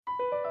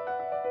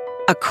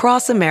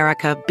Across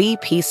America,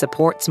 BP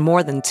supports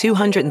more than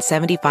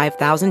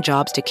 275,000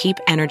 jobs to keep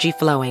energy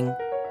flowing.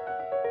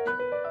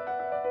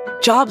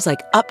 Jobs like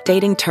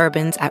updating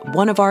turbines at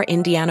one of our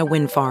Indiana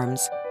wind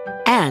farms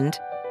and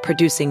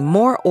producing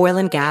more oil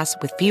and gas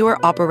with fewer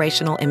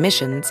operational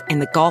emissions in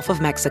the Gulf of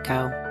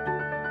Mexico.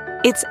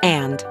 It's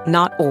and,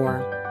 not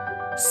or.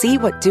 See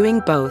what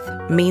doing both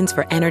means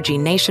for energy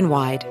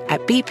nationwide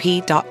at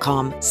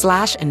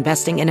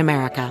bp.com/investing in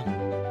America.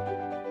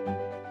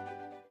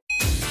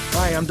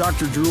 Hi, I'm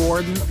Dr. Drew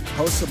Ordon,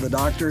 host of The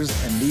Doctors,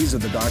 and these are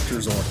The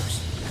Doctor's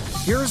Orders.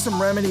 Here are some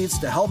remedies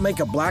to help make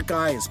a black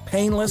eye as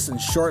painless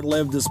and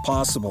short-lived as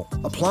possible.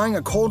 Applying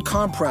a cold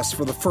compress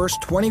for the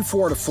first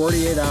 24 to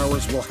 48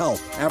 hours will help.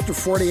 After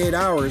 48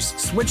 hours,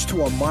 switch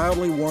to a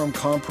mildly warm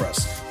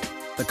compress.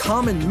 The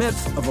common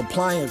myth of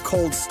applying a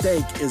cold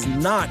steak is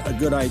not a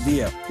good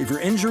idea. If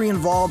your injury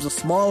involves a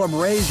small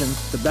abrasion,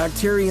 the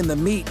bacteria in the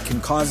meat can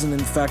cause an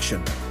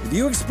infection. If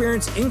you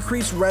experience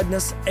increased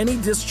redness, any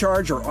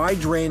discharge or eye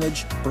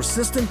drainage,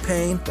 persistent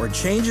pain, or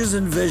changes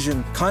in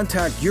vision,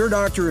 contact your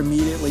doctor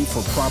immediately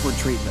for proper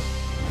treatment.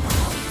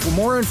 For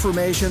more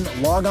information,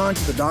 log on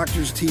to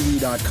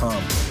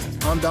thedoctorstv.com.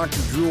 I'm Dr.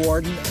 Drew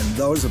Ordon, and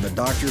those are The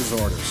Doctor's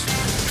Orders.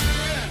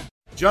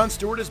 Jon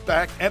Stewart is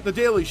back at The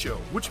Daily Show,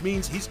 which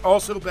means he's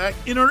also back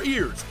in our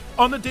ears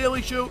on The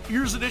Daily Show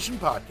Ears Edition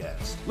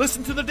podcast.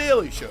 Listen to The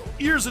Daily Show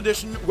Ears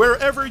Edition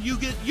wherever you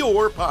get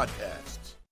your podcasts.